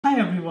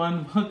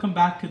everyone, welcome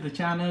back to the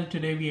channel.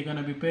 Today we are going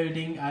to be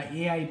building an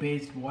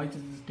AI-based voice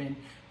assistant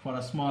for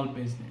a small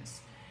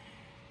business.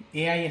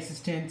 AI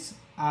assistants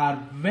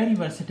are very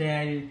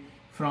versatile,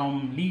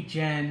 from lead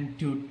gen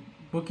to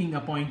booking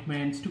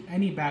appointments to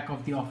any back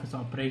of the office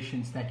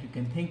operations that you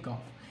can think of.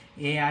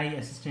 AI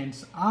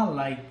assistants are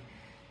like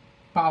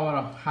power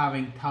of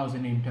having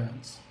 1,000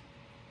 interns.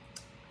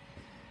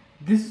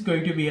 This is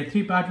going to be a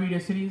 3-part video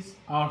series,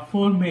 or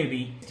 4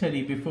 maybe,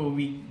 study before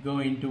we go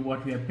into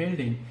what we are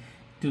building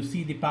to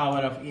see the power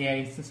of AI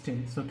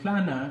assistants. So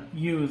Klarna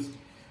used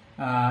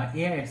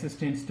AI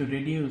assistants to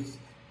reduce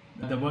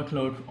the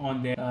workload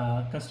on their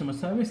customer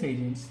service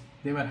agents.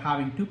 They were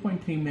having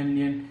 2.3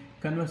 million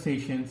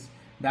conversations,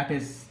 that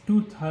is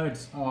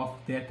 2/3 of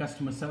their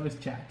customer service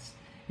chats.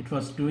 It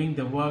was doing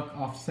the work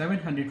of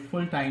 700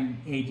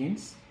 full-time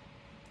agents,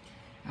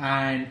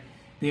 and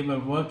they were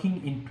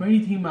working in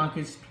 23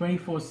 markets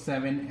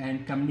 24/7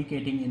 and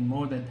communicating in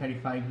more than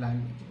 35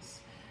 languages.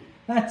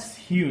 That's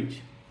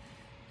huge.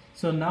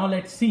 So now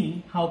let's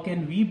see how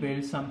can we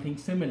build something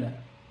similar.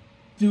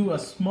 Do a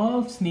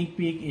small sneak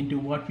peek into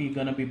what we're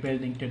going to be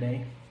building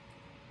today.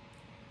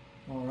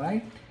 All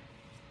right.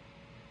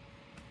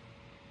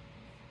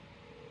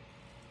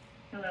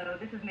 Hello,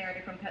 this is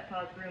Mary from Pet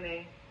Paws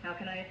Grooming. How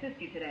can I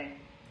assist you today?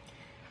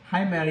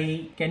 Hi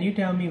Mary, can you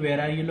tell me where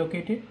are you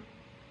located?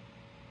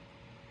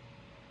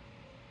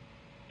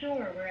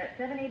 Sure, we're at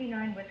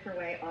 789 Whisker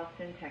Way,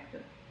 Austin,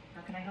 Texas.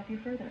 How can I help you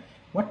further?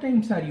 What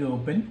times are you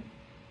open?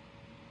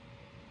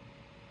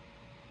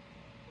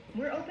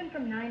 We're open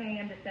from 9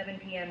 a.m. to 7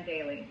 p.m.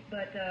 daily,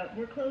 but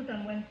we're closed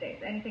on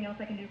Wednesdays. Anything else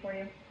I can do for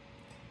you?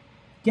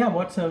 Yeah,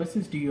 what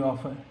services do you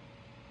offer?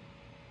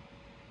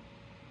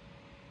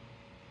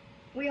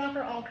 We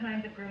offer all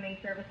kinds of grooming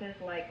services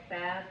like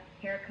baths,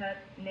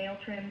 haircuts, nail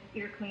trims,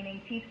 ear cleaning,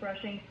 teeth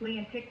brushing, flea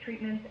and tick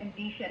treatments, and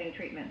de-shedding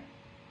treatments.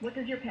 What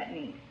does your pet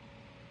need?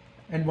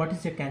 And what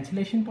is your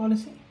cancellation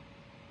policy?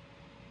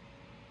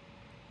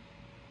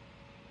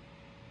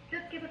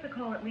 Just give us a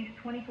call at least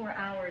 24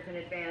 hours in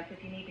advance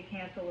if you need to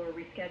cancel or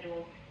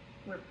reschedule.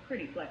 We're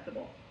pretty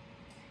flexible.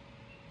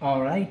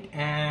 All right,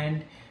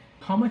 and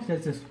how much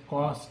does this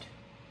cost?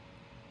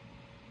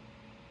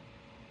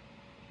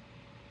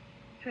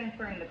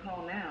 Transferring the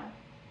call now.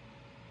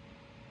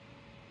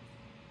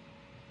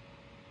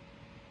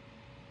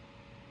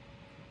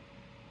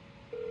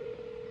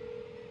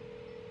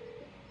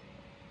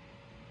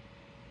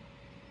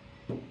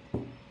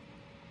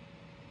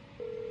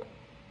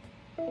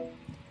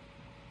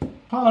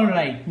 All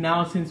right,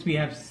 now since we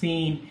have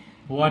seen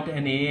what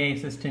an AI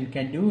assistant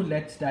can do,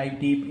 let's dive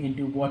deep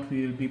into what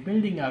we will be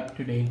building out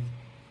today.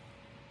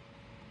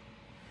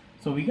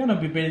 So we're going to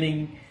be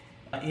building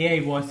an AI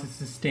voice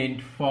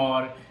assistant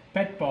for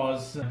Pet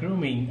Paws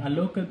Grooming, a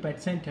local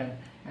pet center,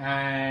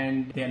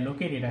 and they're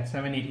located at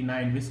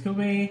 789 Whisker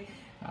Way.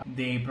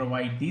 They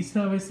provide these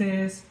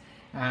services,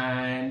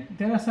 and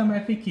there are some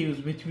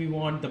FAQs which we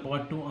want the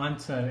bot to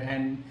answer,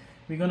 and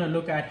we're going to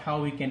look at how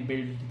we can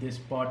build this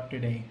bot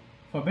today.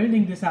 For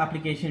building this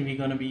application, we're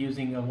going to be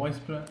using a voice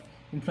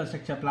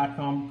infrastructure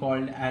platform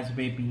called as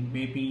VAPI.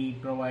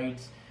 VAPI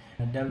provides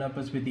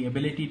developers with the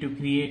ability to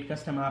create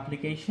custom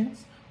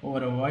applications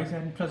over a voice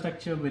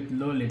infrastructure with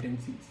low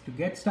latencies. To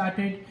get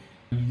started,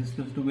 you just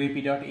go to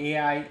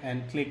vapi.ai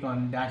and click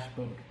on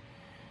dashboard.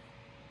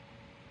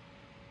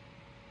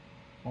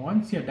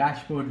 Once your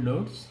dashboard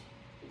loads,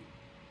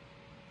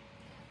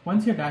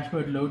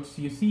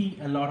 you see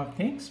a lot of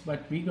things,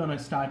 but we're going to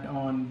start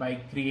on by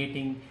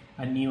creating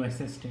a new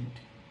assistant.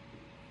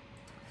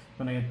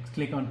 I'm going to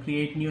click on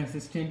create new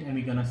assistant, and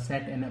we're going to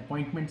set an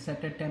appointment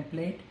setter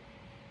template,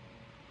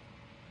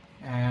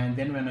 and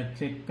then we're going to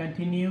click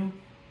continue.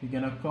 We're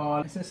going to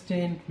call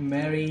assistant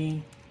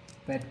Mary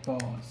Pet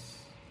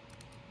Paws,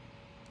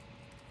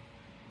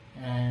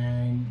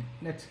 and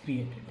let's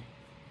create it.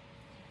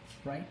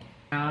 Right,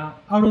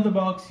 out of the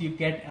box you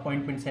get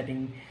appointment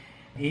setting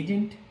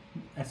agent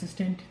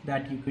assistant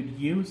that you could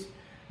use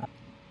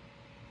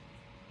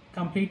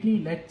completely.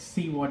 Let's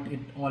see what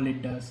all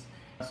it does.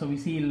 So we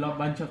see a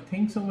bunch of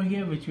things over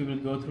here which we will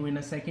go through in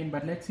a second,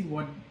 but let's see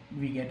what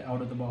we get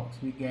out of the box.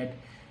 We get,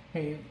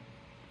 hey,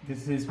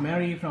 this is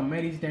Mary from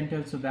Mary's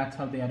Dental, so that's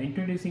how they are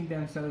introducing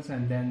themselves,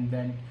 and then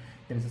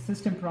there is a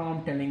system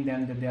prompt telling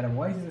them that they are a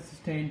voice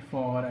assistant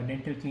for a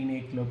dental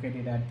clinic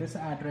located at this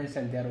address,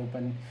 and they are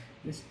open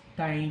this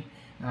time,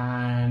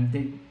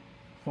 and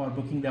for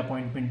booking the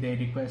appointment they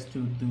request to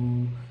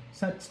do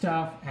such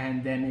stuff,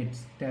 and then it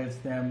tells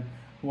them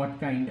what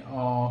kind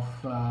of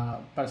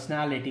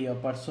personality or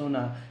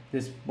persona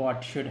this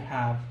bot should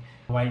have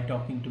while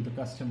talking to the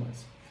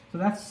customers. So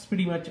that's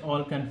pretty much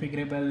all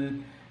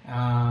configurable.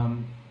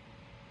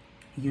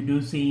 You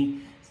do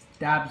see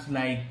tabs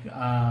like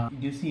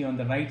you see on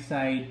the right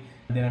side,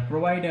 there are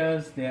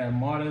providers, there are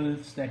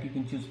models that you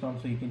can choose from,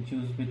 so you can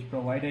choose which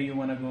provider you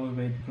want to go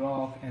with,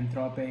 Grok,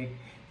 Anthropic.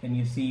 Then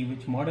you see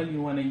which model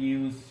you want to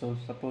use. So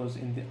suppose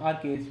in our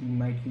case we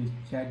might use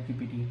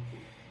ChatGPT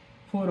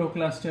 4o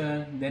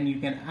cluster. Then you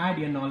can add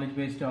your knowledge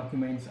base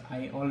documents.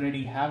 I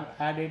already have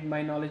added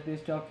my knowledge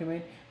base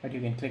document, but you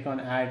can click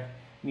on add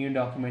new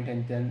document,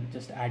 and then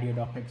just add your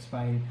docx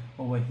file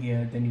over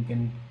here. Then you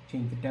can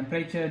change the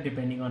temperature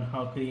depending on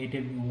how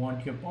creative you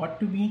want your bot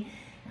to be,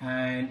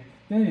 and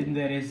then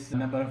there is a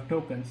number of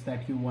tokens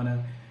that you want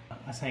to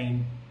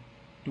assign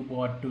to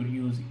bot to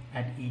use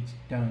at each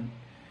turn.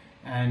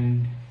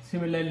 And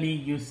similarly,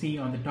 you see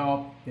on the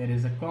top there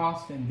is a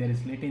cost and there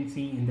is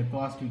latency. In the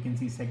cost, you can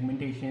see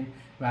segmentation.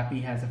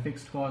 VAPI has a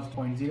fixed cost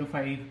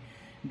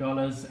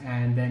 $0.05,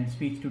 and then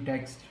speech to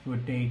text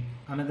would take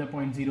another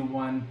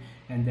 0.01,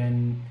 and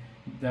then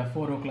the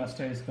 4O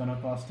cluster is gonna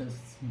cost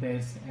us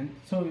this,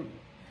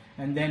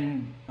 and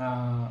then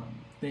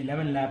the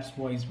 11 labs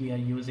voice we are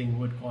using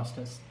would cost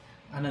us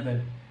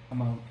another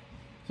amount.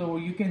 So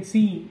you can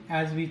see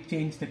as we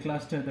change the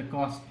cluster, the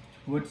cost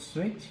would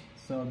switch.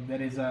 So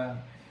there is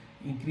a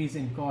increase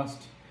in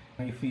cost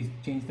if we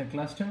change the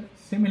cluster.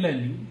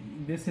 Similarly,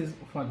 this is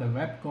for the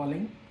web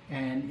calling,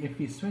 and if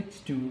we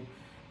switch to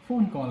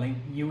phone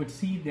calling, you would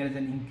see there is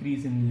an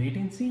increase in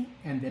latency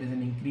and there is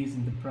an increase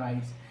in the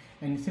price.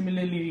 And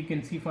similarly, you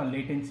can see for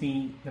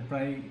latency,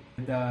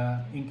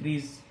 the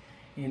increase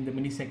in the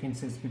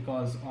milliseconds is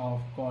because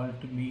of call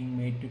to being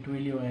made to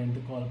Twilio and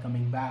the call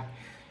coming back.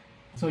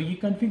 So you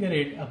configure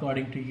it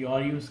according to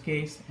your use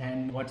case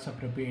and what's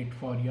appropriate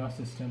for your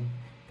system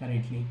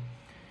currently.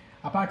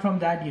 Apart from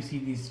that, you see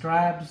these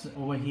tabs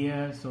over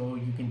here, so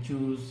you can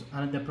choose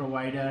another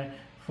provider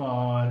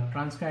for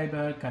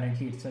transcriber.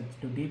 Currently it's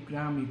set to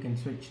DeepGram. You can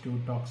switch to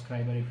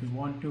TalkScriber if you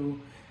want to.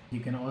 You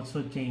can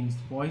also change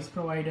voice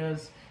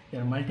providers.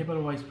 There are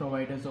multiple voice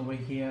providers over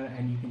here,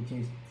 and you can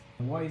change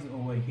voice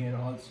over here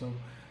also.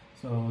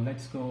 So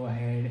let's go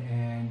ahead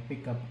and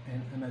pick up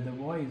another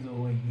voice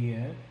over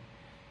here.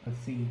 Let's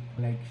see,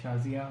 like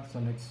Shazia. So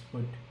let's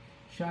put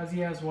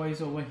Shazia's voice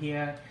over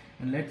here,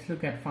 and let's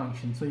look at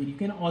functions. So you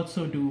can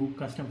also do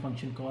custom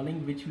function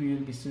calling, which we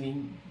will be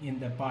seeing in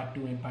the part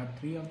 2 and part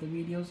 3 of the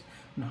videos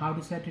on how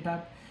to set it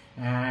up.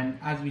 And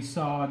as we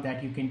saw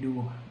that you can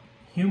do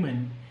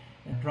human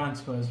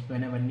transfers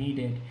whenever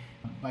needed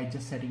by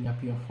just setting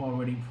up your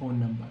forwarding phone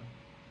number.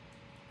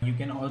 You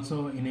can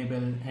also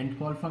enable end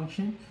call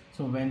function.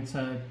 So when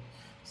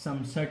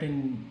some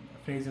certain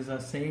phrases are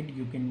said,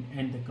 you can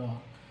end the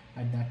call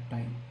at that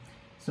time.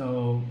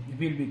 So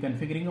we'll be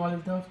configuring all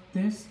of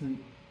this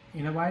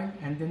in a while.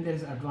 And then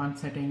there's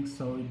advanced settings.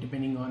 So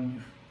depending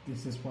on if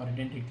this is for a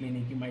dental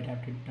clinic, you might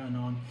have to turn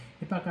on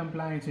HIPAA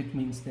compliance, which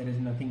means there is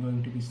nothing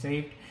going to be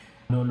saved,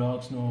 no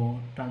logs, no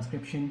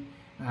transcription.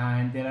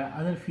 And there are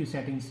other few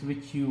settings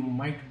which you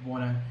might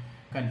want to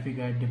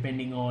configure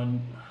depending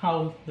on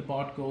how the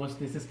bot goes.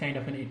 This is kind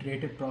of an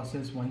iterative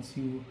process. Once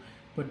you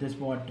put this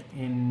bot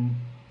in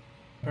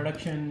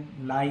production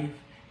live,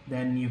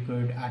 then you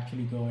could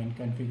actually go and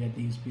configure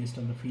these based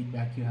on the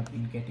feedback you have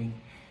been getting.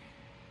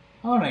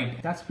 All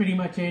right, that's pretty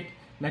much it.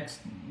 Let's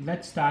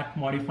start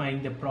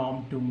modifying the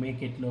prompt to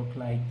make it look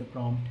like the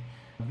prompt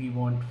we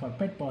want for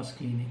Pet Paws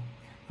cleaning.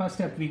 First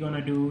step we're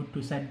gonna do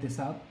to set this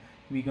up,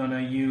 we're gonna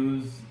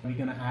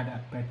add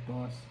a Pet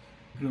Paws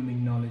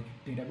grooming knowledge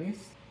database.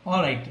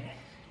 All right,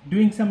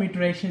 doing some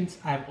iterations,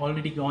 I've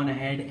already gone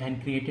ahead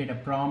and created a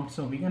prompt.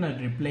 So we're gonna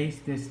replace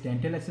this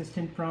dental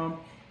assistant prompt,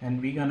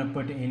 and we're gonna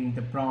put in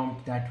the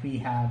prompt that we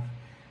have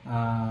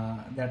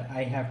that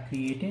I have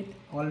created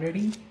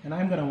already, and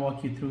I'm gonna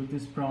walk you through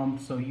this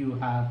prompt. So you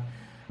have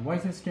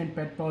voice assistant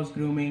Pet Paws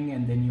grooming,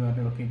 and then you are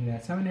located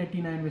at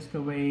 789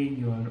 Whisker Way.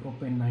 You are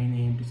open 9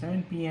 a.m. to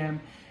 7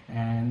 p.m.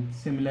 and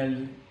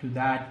similar to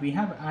that, we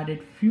have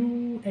added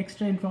few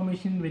extra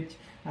information which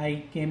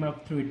I came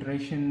up through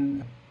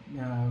iteration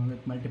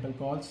with multiple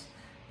calls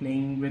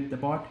playing with the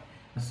bot.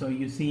 So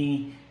you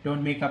see,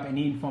 don't make up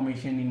any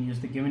information and use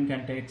the given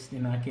context.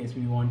 In our case,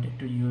 we wanted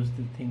to use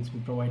the things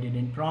we provided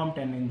in prompt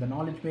and in the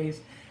knowledge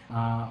base.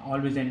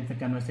 Always end the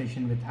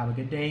conversation with "have a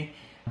good day."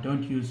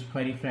 Don't use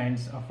furry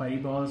friends or furry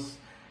balls.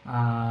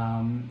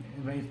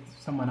 If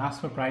someone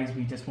asks for price,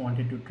 we just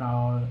wanted to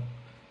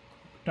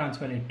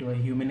transfer it to a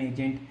human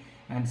agent.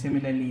 And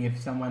similarly, if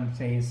someone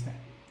says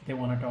they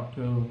want to talk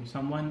to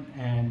someone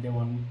and they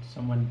want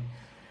someone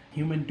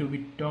human to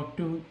be talked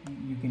to,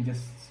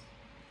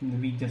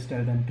 we just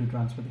tell them to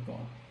transfer the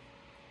call.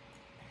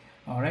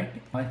 All right,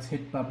 let's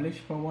hit publish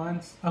for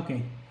once.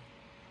 Okay.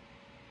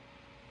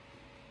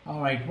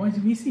 All right, once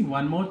we see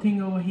one more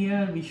thing over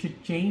here we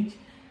should change.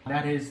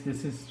 That is,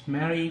 this is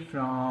Mary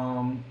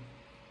from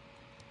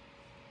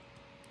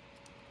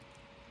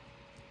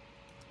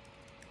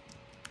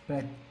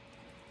Pet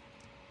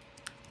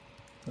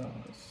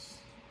Paws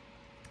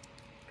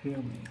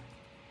Grooming,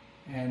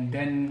 and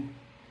then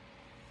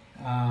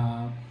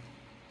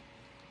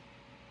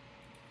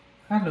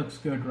that looks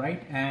good,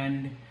 right?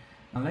 And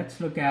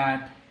let's look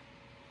at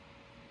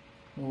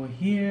over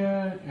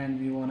here, and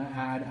we want to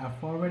add a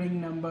forwarding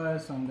number.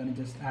 So I'm going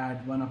to just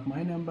add one of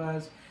my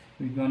numbers.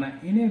 We're going to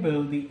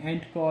enable the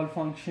end call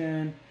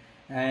function,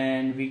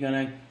 and we're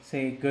going to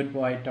say "good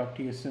boy, talk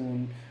to you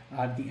soon"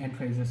 are the end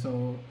phrases.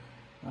 So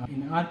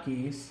in our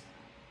case,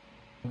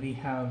 we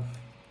have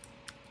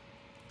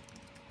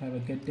 "have a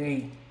good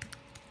day"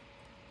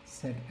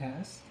 set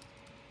as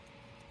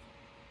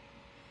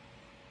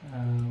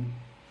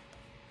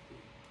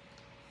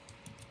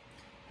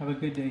have a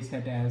good day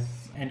set as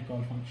end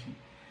call function.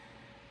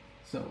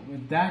 So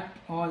with that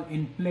all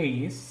in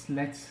place,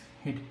 let's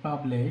hit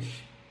publish.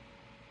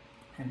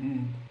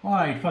 And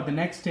alright, for the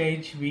next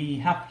stage, we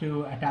have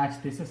to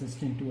attach this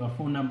assistant to a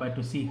phone number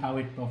to see how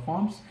it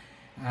performs.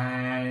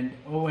 And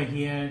over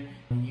here,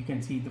 you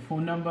can see the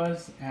phone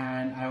numbers,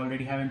 and I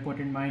already have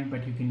imported mine,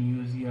 but you can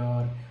use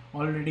your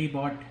already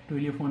bought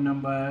Twilio phone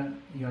number,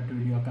 your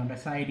Twilio account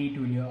ID,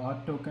 Twilio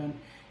auth token,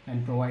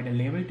 and provide a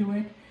label to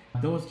it.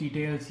 Those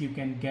details you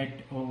can get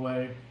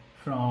over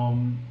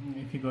from,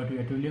 if you go to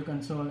your Twilio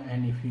console,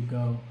 and if you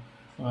go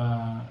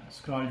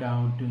scroll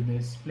down to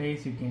this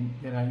place,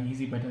 there are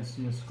easy buttons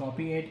to just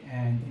copy it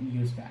and then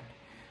use that.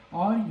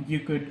 Or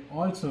you could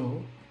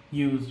also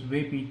use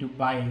VAPI to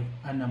buy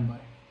a number.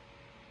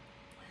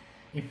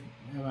 If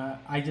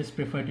I just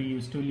prefer to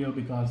use Twilio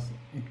because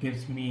it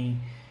gives me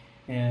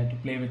to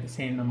play with the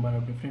same number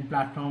of different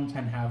platforms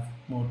and have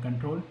more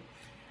control.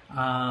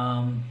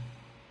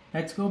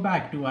 Let's go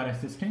back to our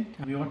assistant.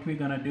 What we're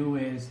gonna do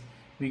is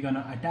we're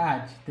gonna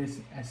attach this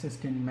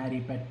assistant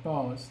Mary Pet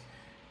Paws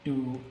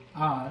to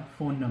our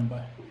phone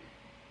number.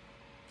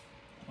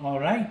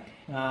 Alright,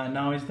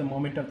 now is the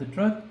moment of the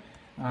truth.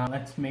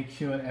 Let's make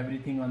sure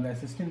everything on the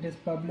assistant is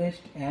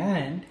published,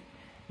 and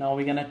now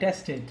we're gonna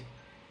test it.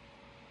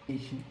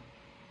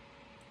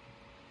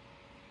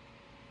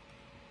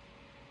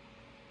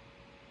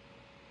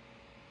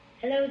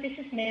 Hello, this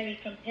is Mary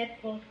from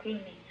Pet Paws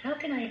Grooming. How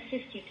can I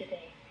assist you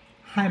today?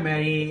 Hi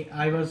Mary,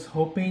 I was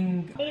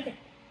hoping Hey there.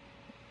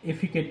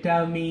 if you could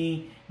tell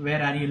me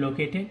where are you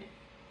located?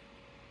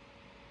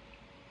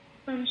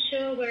 I'm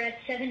sure we're at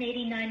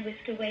 789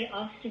 Whisker Way,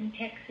 Austin,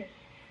 Texas.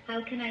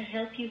 How can I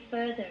help you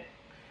further?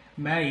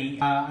 Mary,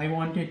 I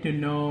wanted to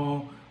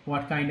know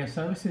what kind of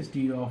services do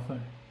you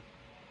offer?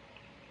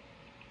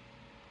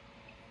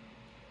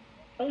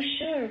 Oh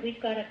sure,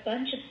 we've got a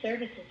bunch of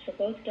services for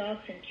both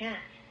dogs and cats.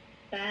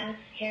 Baths,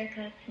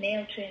 haircuts,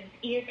 nail trims,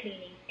 ear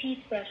cleaning, teeth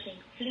brushing,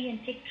 flea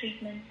and tick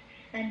treatments,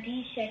 and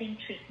de-shedding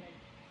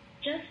treatments.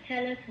 Just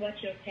tell us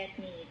what your pet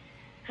needs.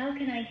 How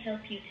can I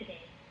help you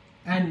today?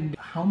 And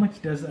how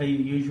much does a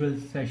usual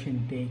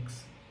session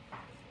takes?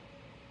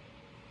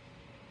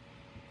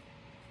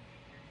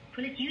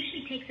 Well, it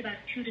usually takes about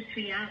 2 to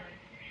 3 hours,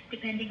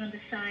 depending on the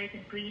size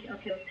and breed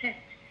of your pet.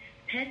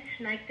 Pets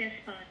like their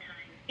spa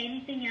time.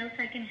 Anything else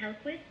I can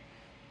help with?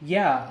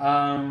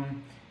 Yeah,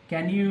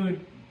 can you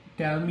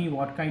tell me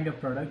what kind of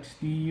products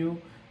do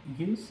you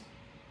use?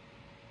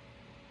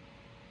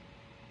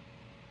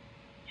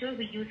 Sure,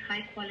 we use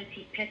high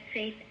quality, pet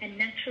safe and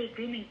natural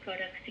grooming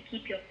products to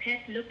keep your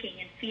pet looking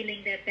and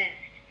feeling their best.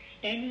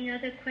 Any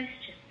other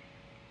questions?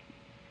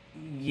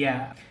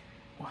 Yeah.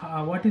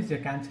 What is your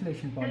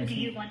cancellation policy? So do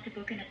you want to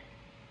book a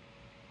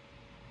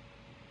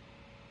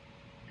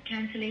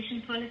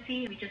cancellation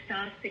policy? We just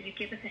ask that you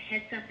give us a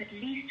heads up at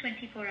least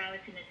 24 hours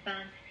in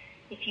advance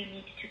if you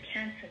need to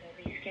cancel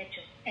or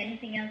reschedule.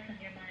 Anything else on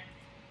your mind?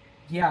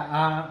 Yeah,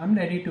 I'm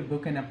ready to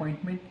book an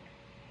appointment.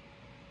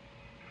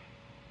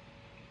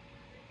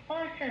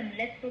 Awesome.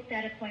 Let's book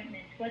that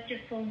appointment. What's your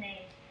full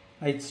name?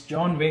 It's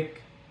John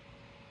Wick.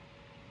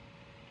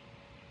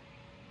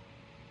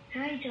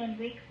 Hi, John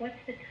Wick. What's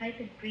the type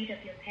and breed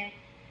of your pet?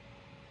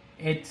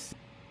 It's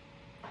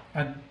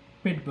a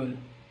pit bull.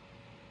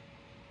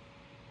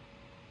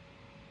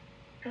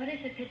 Got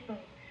it, a pit bull.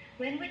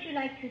 When would you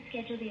like to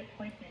schedule the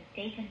appointment?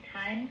 Date and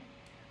time?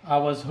 I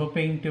was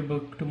hoping to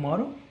book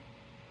tomorrow.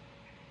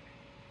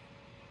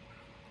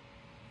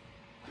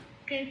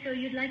 Okay, so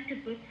you'd like to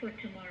book for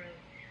tomorrow.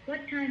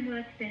 What time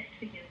works best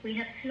for you? We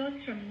have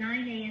slots from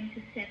 9 a.m.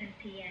 to 7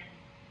 p.m.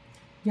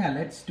 Yeah,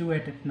 let's do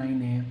it at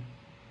 9 a.m.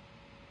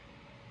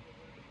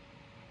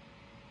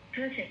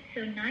 Perfect.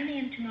 So 9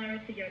 a.m. tomorrow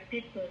for your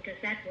pit bull. Does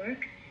that work?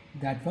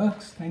 That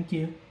works, thank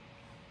you.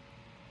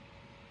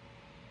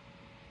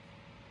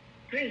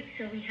 Great.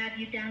 So we have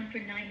you down for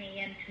 9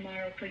 a.m.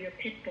 tomorrow for your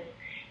pit bull.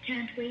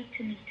 Can't wait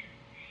to meet him.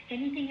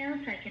 Anything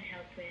else I can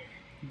help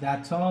with?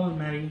 That's all,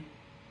 Mary.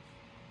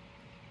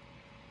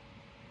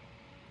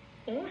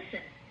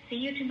 Awesome. See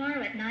you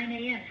tomorrow at 9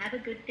 a.m. Have a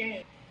good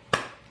day.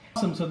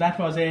 Awesome, so that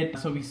was it.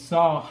 So we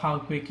saw how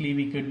quickly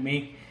we could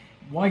make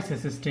voice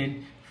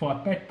assistant for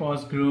Pet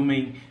Paws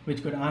Grooming,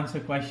 which could answer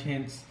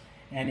questions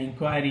and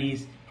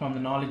inquiries from the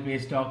knowledge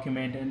base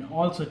document and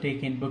also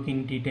take in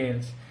booking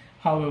details.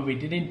 However, we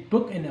didn't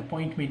book an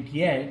appointment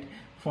yet.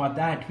 For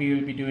that, we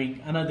will be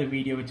doing another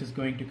video which is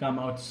going to come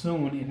out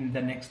soon in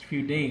the next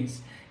few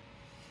days.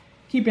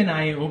 Keep an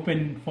eye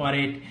open for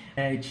it.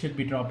 It should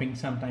be dropping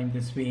sometime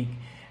this week.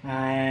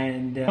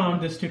 And if you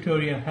found this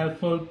tutorial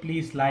helpful,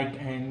 please like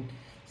and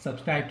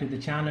subscribe to the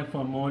channel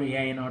for more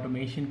AI and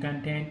automation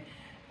content.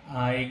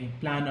 I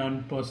plan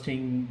on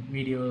posting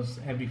videos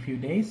every few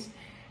days,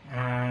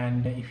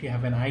 and if you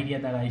have an idea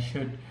that I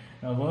should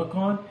work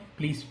on,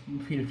 please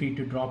feel free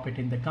to drop it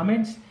in the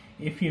comments.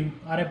 If you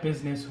are a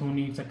business who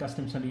needs a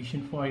custom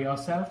solution for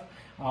yourself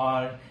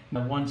or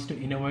wants to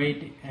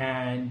innovate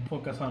and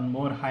focus on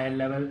more higher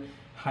level,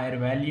 higher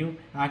value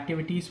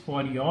activities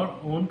for your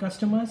own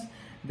customers,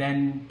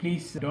 then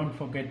please don't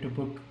forget to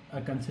book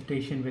a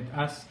consultation with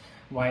us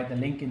via the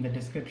link in the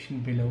description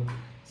below.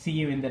 See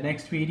you in the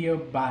next video.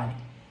 Bye.